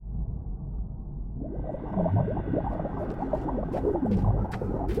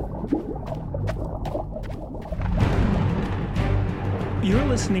You're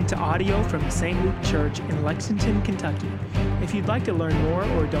listening to audio from St. Luke Church in Lexington, Kentucky. If you'd like to learn more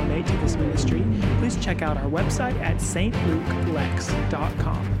or donate to this ministry, please check out our website at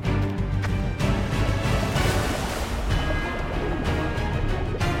stlukeLex.com.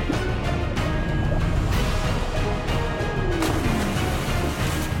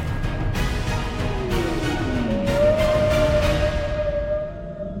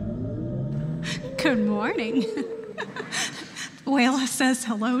 Good morning. Wayla says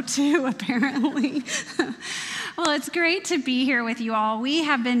hello too, apparently. Well, it's great to be here with you all. We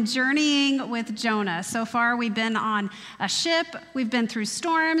have been journeying with Jonah. So far, we've been on a ship, we've been through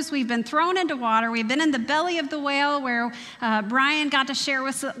storms, we've been thrown into water, we've been in the belly of the whale where Brian got to share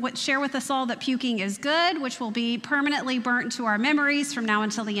with us all that puking is good, which will be permanently burnt to our memories from now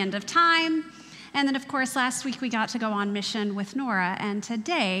until the end of time. And then, of course, last week we got to go on mission with Nora, and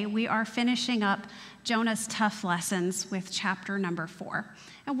today we are finishing up Jonah's tough lessons with chapter number 4.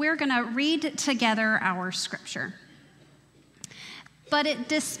 And we're going to read together our scripture. But it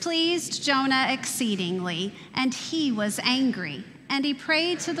displeased Jonah exceedingly, and he was angry. And he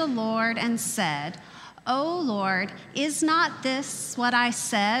prayed to the Lord and said, "O Lord, is not this what I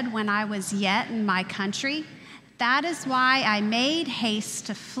said when I was yet in my country? That is why I made haste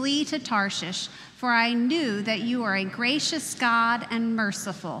to flee to Tarshish, for I knew that you are a gracious God and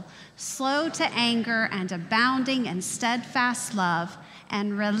merciful, slow to anger and abounding in steadfast love,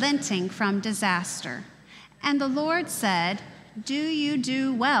 and relenting from disaster." And the Lord said, "Do you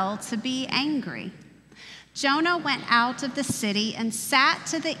do well to be angry?" Jonah went out of the city and sat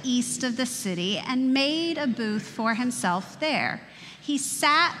to the east of the city and made a booth for himself there. He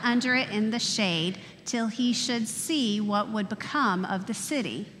sat under it in the shade till he should see what would become of the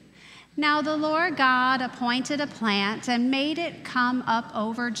city. Now the Lord God appointed a plant and made it come up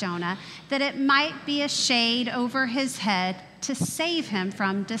over Jonah, that it might be a shade over his head to save him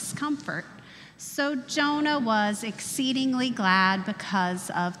from discomfort. So Jonah was exceedingly glad because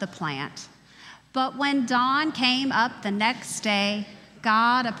of the plant. But when dawn came up the next day,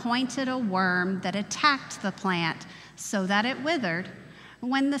 God appointed a worm that attacked the plant so that it withered.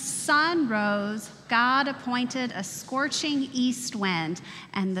 When the sun rose, God appointed a scorching east wind,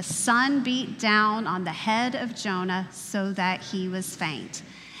 and the sun beat down on the head of Jonah so that he was faint.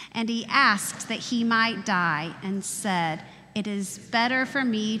 And he asked that he might die and said, "It is better for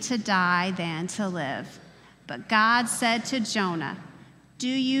me to die than to live." But God said to Jonah, "Do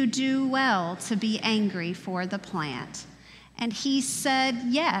you do well to be angry for the plant?" And he said,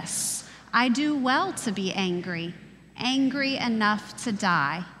 "Yes, I do well to be angry enough to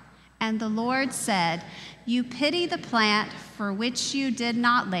die." And the Lord said, "You pity the plant for which you did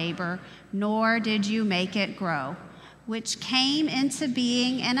not labor, nor did you make it grow, which came into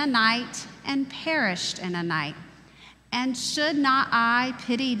being in a night and perished in a night. And should not I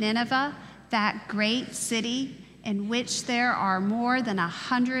pity Nineveh, that great city, in which there are more than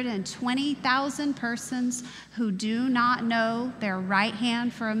 120,000 persons who do not know their right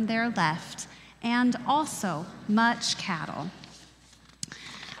hand from their left, and also much cattle?"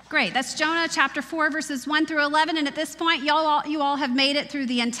 Great, that's Jonah chapter 4, verses 1 through 11. And at this point, you all have made it through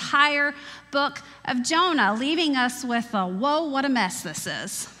the entire book of Jonah, leaving us with a, whoa, what a mess this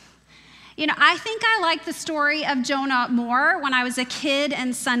is. You know, I think I liked the story of Jonah more when I was a kid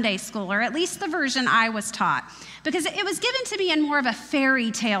in Sunday school, or at least the version I was taught, because it was given to me in more of a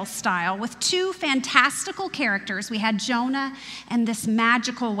fairy tale style with two fantastical characters. We had Jonah and this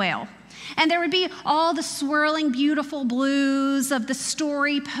magical whale. And there would be all the swirling, beautiful blues of the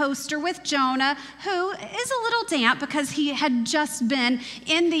story poster with Jonah, who is a little damp because he had just been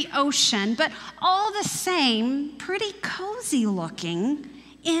in the ocean, but all the same, pretty cozy looking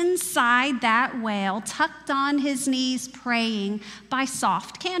inside that whale, tucked on his knees, praying by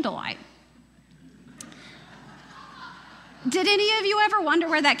soft candlelight. Did any of you ever wonder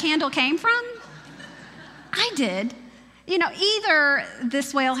where that candle came from? I did. You know, either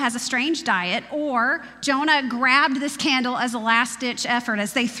this whale has a strange diet, or Jonah grabbed this candle as a last-ditch effort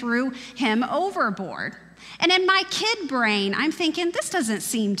as they threw him overboard. And in my kid brain, I'm thinking, this doesn't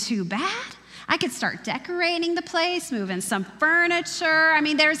seem too bad. I could start decorating the place, moving some furniture. I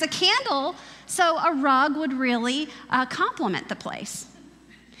mean, there's a candle, so a rug would really complement the place.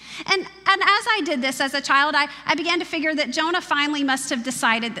 And as I did this as a child, I began to figure that Jonah finally must have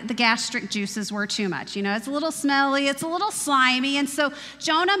decided that the gastric juices were too much. You know, it's a little smelly, it's a little slimy, and so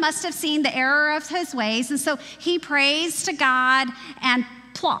Jonah must have seen the error of his ways, and so he prays to God, and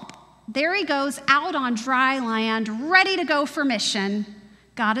plop, there he goes out on dry land, ready to go for mission,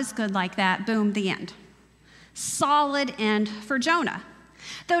 God is good like that. Boom, the end. Solid end for Jonah.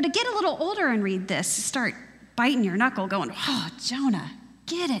 Though to get a little older and read this, start biting your knuckle going, oh, Jonah,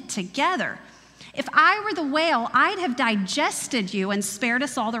 get it together. If I were the whale, I'd have digested you and spared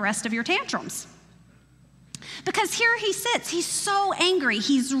us all the rest of your tantrums. Because here he sits, he's so angry,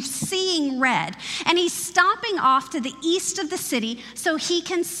 he's seeing red, and he's stomping off to the east of the city so he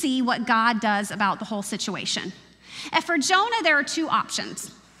can see what God does about the whole situation. And for Jonah, there are two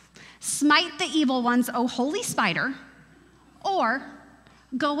options. Smite the evil ones, oh holy spider, or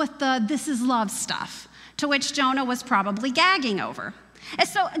go with the this is love stuff, to which Jonah was probably gagging over. And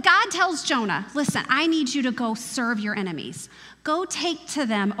so God tells Jonah, listen, I need you to go serve your enemies. Go take to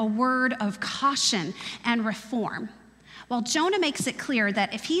them a word of caution and reform. Well, Jonah makes it clear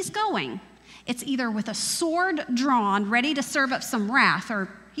that if he's going, it's either with a sword drawn, ready to serve up some wrath, or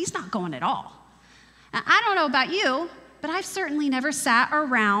he's not going at all. Now, I don't know about you, but I've certainly never sat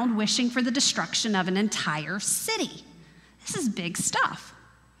around wishing for the destruction of an entire city. This is big stuff.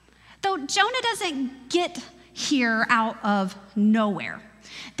 Though Jonah doesn't get here out of nowhere.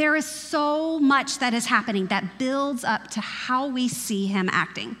 There is so much that is happening that builds up to how we see him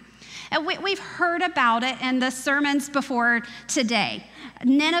acting. And we've heard about it in the sermons before today.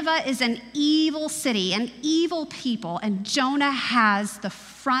 Nineveh is an evil city, an evil people, and Jonah has the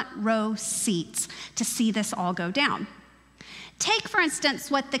front row seats to see this all go down. Take, for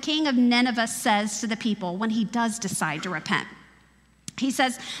instance, what the king of Nineveh says to the people when he does decide to repent. He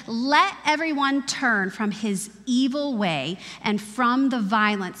says, let everyone turn from his evil way and from the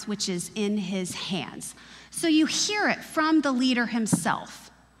violence which is in his hands. So you hear it from the leader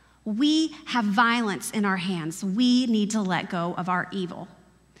himself. We have violence in our hands. We need to let go of our evil.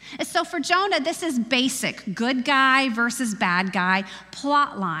 And so for Jonah, this is basic good guy versus bad guy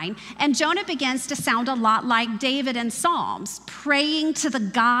plot line. And Jonah begins to sound a lot like David in Psalms, praying to the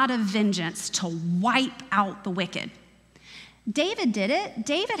God of vengeance to wipe out the wicked. David did it.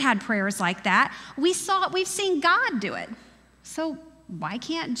 David had prayers like that. We've seen God do it. So why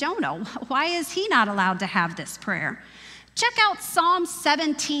can't Jonah? Why is he not allowed to have this prayer? Check out Psalm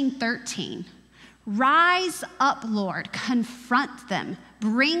 17:13. Rise up, Lord, confront them,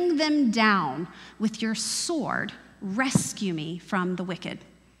 bring them down with your sword, rescue me from the wicked.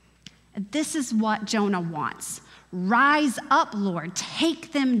 This is what Jonah wants. Rise up, Lord,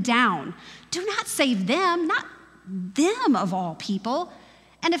 take them down. Do not save them, not them of all people.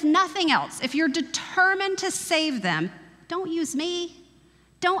 And if nothing else, if you're determined to save them, don't use me.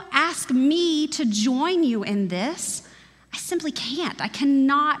 Don't ask me to join you in this. I simply can't. I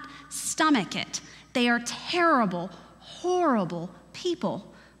cannot stomach it. They are terrible, horrible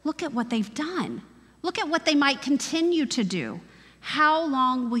people. Look at what they've done. Look at what they might continue to do. How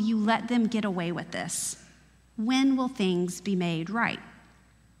long will you let them get away with this? When will things be made right?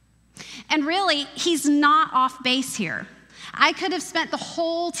 And really, he's not off base here. I could have spent the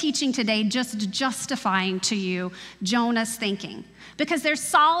whole teaching today just justifying to you Jonah's thinking, because there's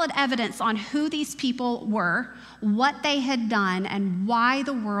solid evidence on who these people were, what they had done, and why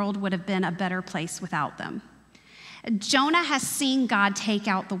the world would have been a better place without them. Jonah has seen God take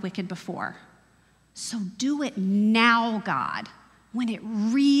out the wicked before. So do it now, God, when it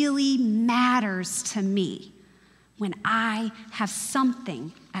really matters to me, when I have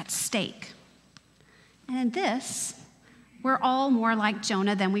something at stake. And in this, we're all more like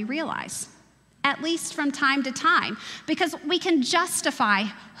Jonah than we realize, at least from time to time, because we can justify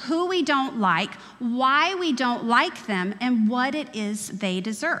who we don't like, why we don't like them, and what it is they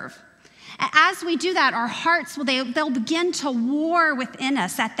deserve. As we do that, our hearts, they'll begin to war within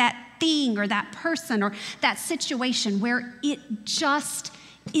us at that thing or that person or that situation where it just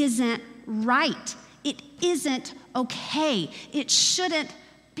isn't right. It isn't okay. It shouldn't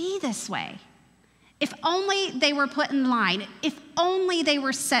be this way. If only they were put in line, if only they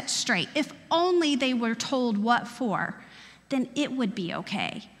were set straight, if only they were told what for, then it would be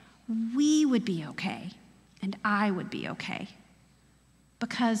okay. We would be okay, and I would be okay,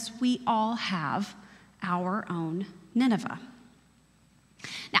 because we all have our own Nineveh.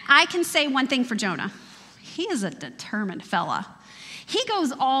 Now, I can say one thing for Jonah. He is a determined fella. He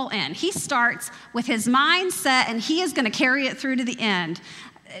goes all in. He starts with his mindset, and he is going to carry it through to the end,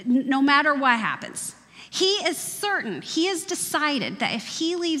 no matter what happens. He is certain, he has decided that if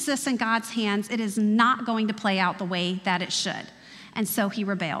he leaves this in God's hands, it is not going to play out the way that it should. And so he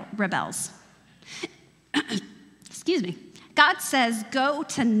rebels. Excuse me. God says, go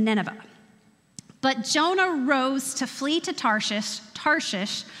to Nineveh. But Jonah rose to flee to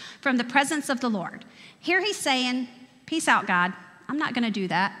Tarshish from the presence of the Lord. Here he's saying, peace out, God. I'm not going to do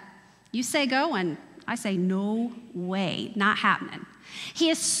that. You say go, and I say no way, not happening. He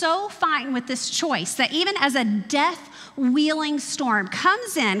is so fine with this choice that even as a death-wheeling storm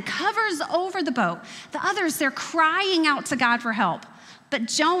comes in, covers over the boat, the others, they're crying out to God for help. But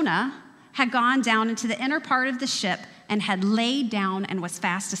Jonah had gone down into the inner part of the ship and had laid down and was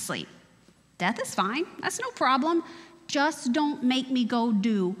fast asleep. Death is fine. That's no problem. Just don't make me go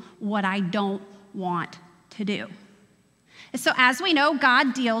do what I don't want to do. So as we know,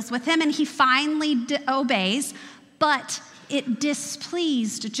 God deals with him and he finally obeys, but it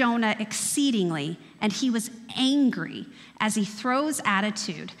displeased Jonah exceedingly, and he was angry as he throws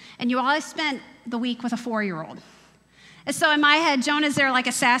attitude. And you all spent the week with a 4-year-old. And so in my head, Jonah's there like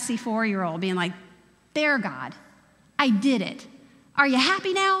a sassy 4-year-old being like, there, God, I did it. Are you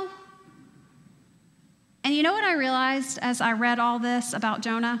happy now? And you know what I realized as I read all this about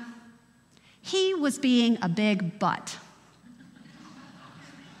Jonah? He was being a big butt.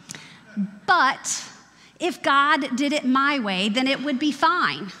 But if God did it my way, then it would be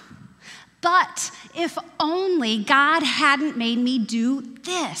fine. But if only God hadn't made me do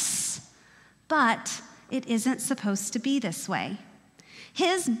this. But it isn't supposed to be this way.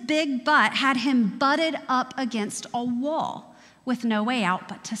 His big butt had him butted up against a wall with no way out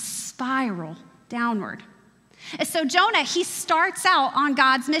but to spiral downward. And so Jonah, he starts out on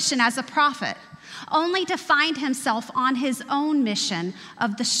God's mission as a prophet, only to find himself on his own mission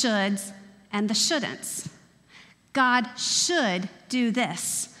of the shoulds and the shouldn'ts. God should do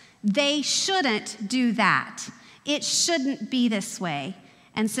this. They shouldn't do that. It shouldn't be this way.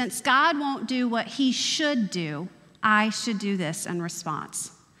 And since God won't do what he should do, I should do this in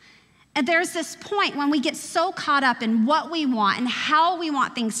response. And there's this point when we get so caught up in what we want and how we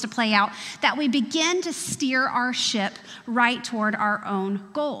want things to play out that we begin to steer our ship right toward our own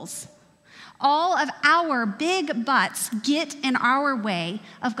goals. All of our big butts get in our way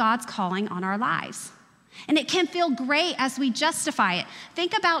of God's calling on our lives. And it can feel great as we justify it.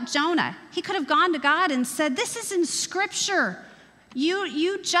 Think about Jonah. He could have gone to God and said, this is in Scripture.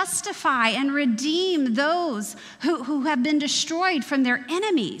 You justify and redeem those who have been destroyed from their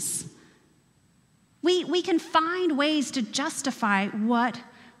enemies. We can find ways to justify what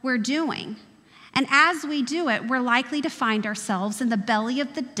we're doing. And as we do it, we're likely to find ourselves in the belly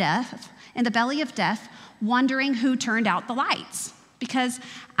of death, wondering who turned out the lights. Because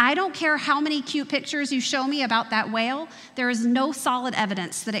I don't care how many cute pictures you show me about that whale, there is no solid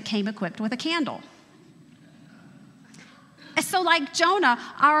evidence that it came equipped with a candle. And so like Jonah,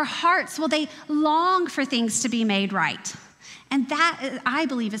 our hearts, they long for things to be made right. And that, I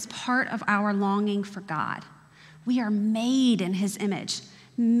believe, is part of our longing for God. We are made in his image,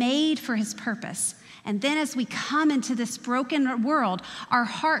 made for his purpose. And then as we come into this broken world, our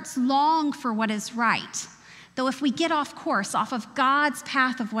hearts long for what is right. Though if we get off course, off of God's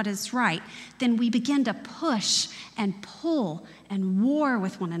path of what is right, then we begin to push and pull and war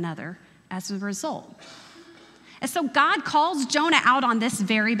with one another as a result. And so God calls Jonah out on this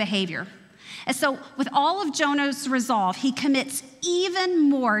very behavior. And so with all of Jonah's resolve, he commits even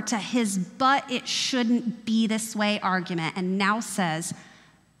more to his "but it shouldn't be this way" argument and now says,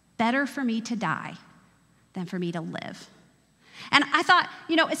 better for me to die than for me to live. And I thought,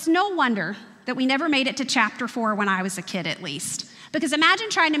 it's no wonder that we never made it to chapter 4 when I was a kid, at least. Because imagine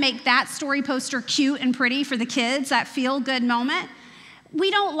trying to make that story poster cute and pretty for the kids, that feel-good moment. We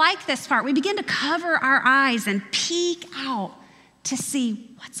don't like this part. We begin to cover our eyes and peek out to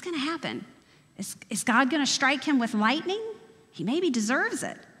see what's going to happen. Is God going to strike him with lightning? He maybe deserves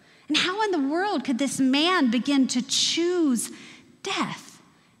it. And how in the world could this man begin to choose death?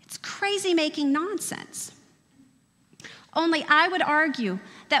 It's crazy-making nonsense. Only I would argue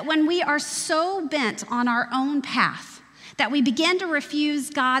that when we are so bent on our own path that we begin to refuse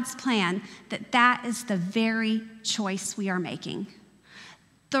God's plan, that is the very choice we are making.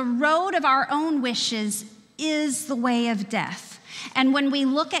 The road of our own wishes is the way of death. And when we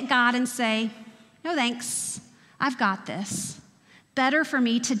look at God and say, no thanks, I've got this. Better for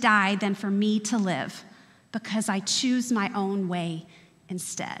me to die than for me to live because I choose my own way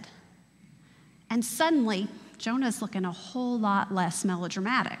instead. And suddenly, Jonah's looking a whole lot less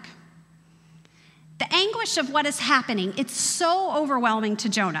melodramatic. The anguish of what is happening, it's so overwhelming to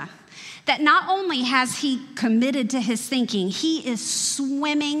Jonah that not only has he committed to his thinking, he is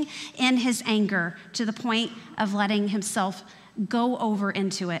swimming in his anger to the point of letting himself go over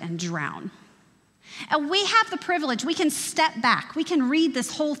into it and drown. And we have the privilege, we can step back, we can read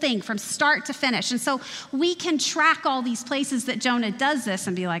this whole thing from start to finish. And so we can track all these places that Jonah does this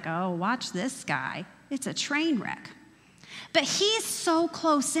and be like, oh, watch this guy. It's a train wreck. But he's so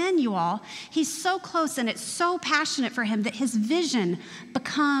close in, you all. He's so close, and it's so passionate for him that his vision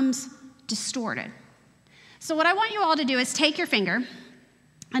becomes distorted. So what I want you all to do is take your finger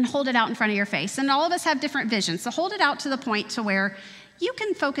and hold it out in front of your face. And all of us have different visions. So hold it out to the point to where you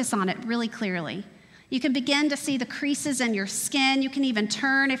can focus on it really clearly. You can begin to see the creases in your skin. You can even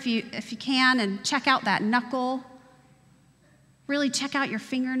turn if you can and check out that knuckle. Really check out your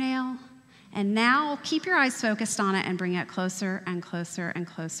fingernail. And now keep your eyes focused on it and bring it closer and closer and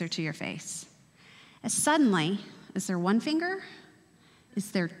closer to your face. And suddenly, is there one finger?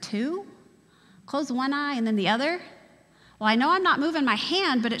 Is there two? Close one eye and then the other. Well, I know I'm not moving my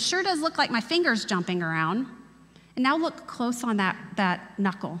hand, but it sure does look like my finger's jumping around. And now look close on that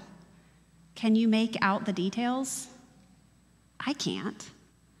knuckle. Can you make out the details? I can't.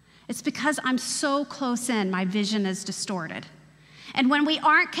 It's because I'm so close in, my vision is distorted. And when we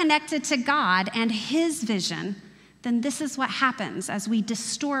aren't connected to God and His vision, then this is what happens as we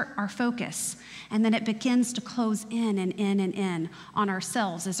distort our focus. And then it begins to close in and in and in on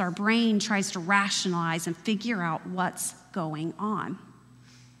ourselves as our brain tries to rationalize and figure out what's going on.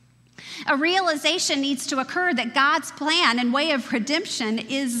 A realization needs to occur that God's plan and way of redemption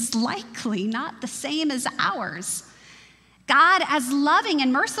is likely not the same as ours. God, as loving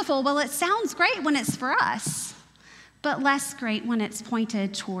and merciful, well, it sounds great when it's for us, but less great when it's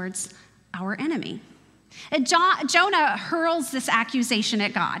pointed towards our enemy. And Jonah hurls this accusation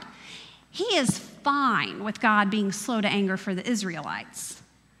at God. He is fine with God being slow to anger for the Israelites,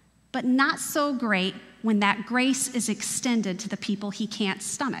 but not so great when that grace is extended to the people he can't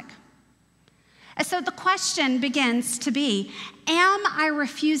stomach. And so the question begins to be, am I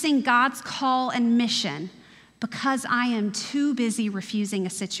refusing God's call and mission because I am too busy refusing a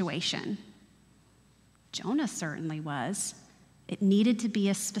situation? Jonah certainly was. It needed to be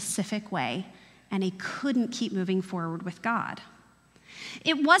a specific way, and he couldn't keep moving forward with God.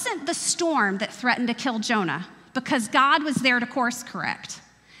 It wasn't the storm that threatened to kill Jonah, because God was there to course correct.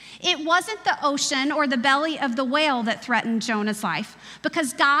 It wasn't the ocean or the belly of the whale that threatened Jonah's life,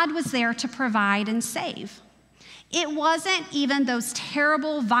 because God was there to provide and save. It wasn't even those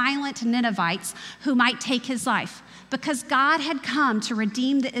terrible, violent Ninevites who might take his life, because God had come to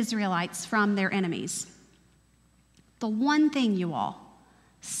redeem the Israelites from their enemies. The one thing, you all,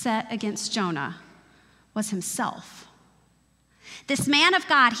 set against Jonah was himself. This man of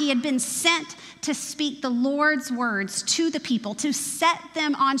God, he had been sent to speak the Lord's words to the people, to set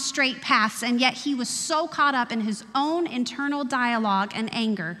them on straight paths, and yet he was so caught up in his own internal dialogue and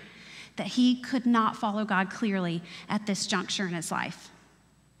anger that he could not follow God clearly at this juncture in his life.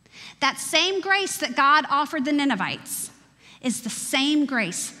 That same grace that God offered the Ninevites is the same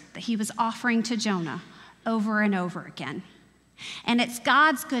grace that he was offering to Jonah over and over again. And it's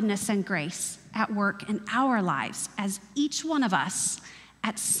God's goodness and grace at work in our lives as each one of us,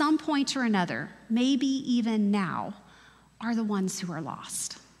 at some point or another, maybe even now, are the ones who are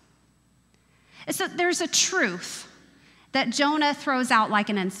lost. And so there's a truth that Jonah throws out like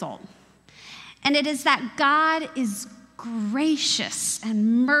an insult. And it is that God is gracious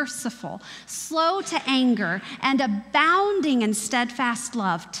and merciful, slow to anger, and abounding in steadfast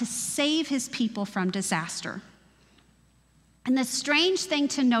love to save his people from disaster. And the strange thing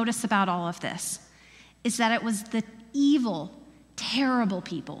to notice about all of this is that it was the evil, terrible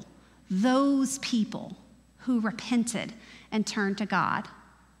people, those people who repented and turned to God,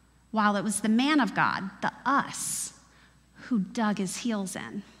 while it was the man of God, the us, who dug his heels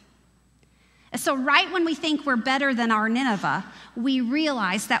in. And so right when we think we're better than our Nineveh, we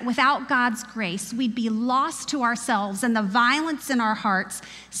realize that without God's grace, we'd be lost to ourselves and the violence in our hearts,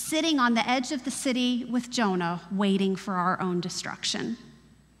 sitting on the edge of the city with Jonah, waiting for our own destruction.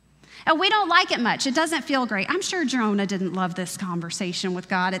 And we don't like it much. It doesn't feel great. I'm sure Jonah didn't love this conversation with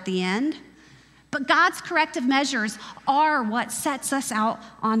God at the end. But God's corrective measures are what sets us out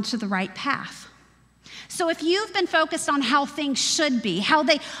onto the right path. So if you've been focused on how things should be, how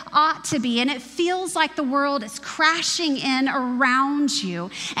they ought to be, and it feels like the world is crashing in around you,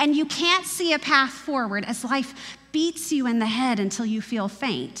 and you can't see a path forward as life beats you in the head until you feel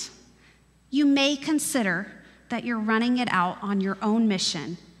faint, you may consider that you're running it out on your own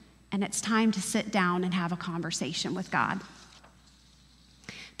mission, and it's time to sit down and have a conversation with God.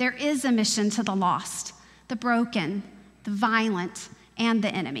 There is a mission to the lost, the broken, the violent, and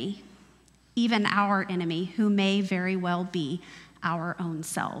the enemy. Even our enemy, who may very well be our own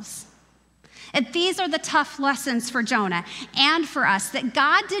selves. And these are the tough lessons for Jonah and for us, that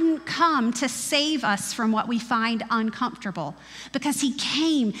God didn't come to save us from what we find uncomfortable, because he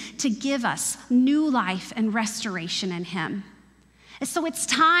came to give us new life and restoration in him. And so it's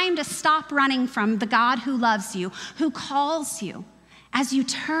time to stop running from the God who loves you, who calls you, as you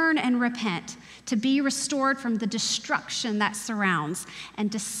turn and repent, to be restored from the destruction that surrounds and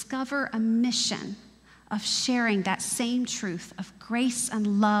discover a mission of sharing that same truth of grace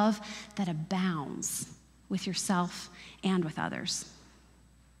and love that abounds with yourself and with others.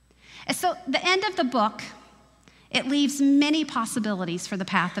 And so the end of the book, it leaves many possibilities for the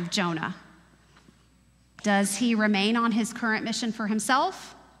path of Jonah. Does he remain on his current mission for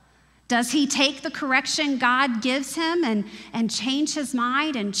himself? Does he take the correction God gives him and change his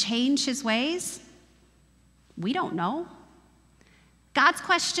mind and change his ways? We don't know. God's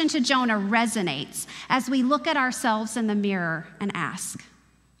question to Jonah resonates as we look at ourselves in the mirror and ask,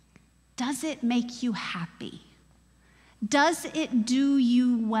 does it make you happy? Does it do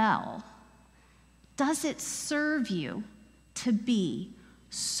you well? Does it serve you to be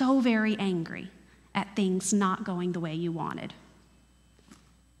so very angry at things not going the way you wanted?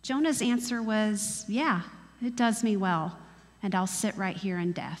 Jonah's answer was, yeah, it does me well, and I'll sit right here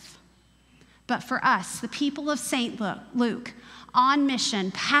in death. But for us, the people of St. Luke, on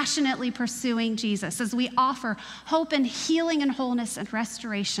mission, passionately pursuing Jesus, as we offer hope and healing and wholeness and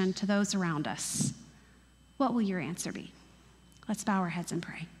restoration to those around us, what will your answer be? Let's bow our heads and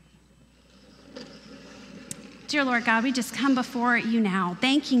pray. Dear Lord God, we just come before you now,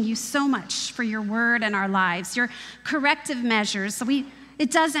 thanking you so much for your word in our lives, your corrective measures.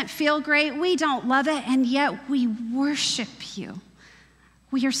 It doesn't feel great, we don't love it, and yet we worship you.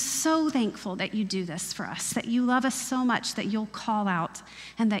 We are so thankful that you do this for us, that you love us so much that you'll call out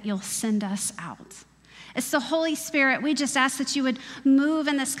and that you'll send us out. It's the Holy Spirit, we just ask that you would move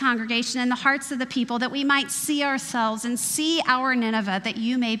in this congregation, in the hearts of the people, that we might see ourselves and see our Nineveh that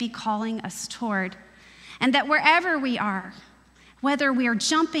you may be calling us toward. And that wherever we are, whether we are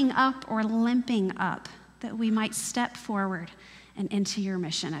jumping up or limping up, that we might step forward and into your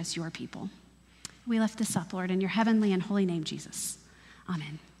mission as your people. We lift this up, Lord, in your heavenly and holy name, Jesus.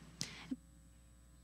 Amen.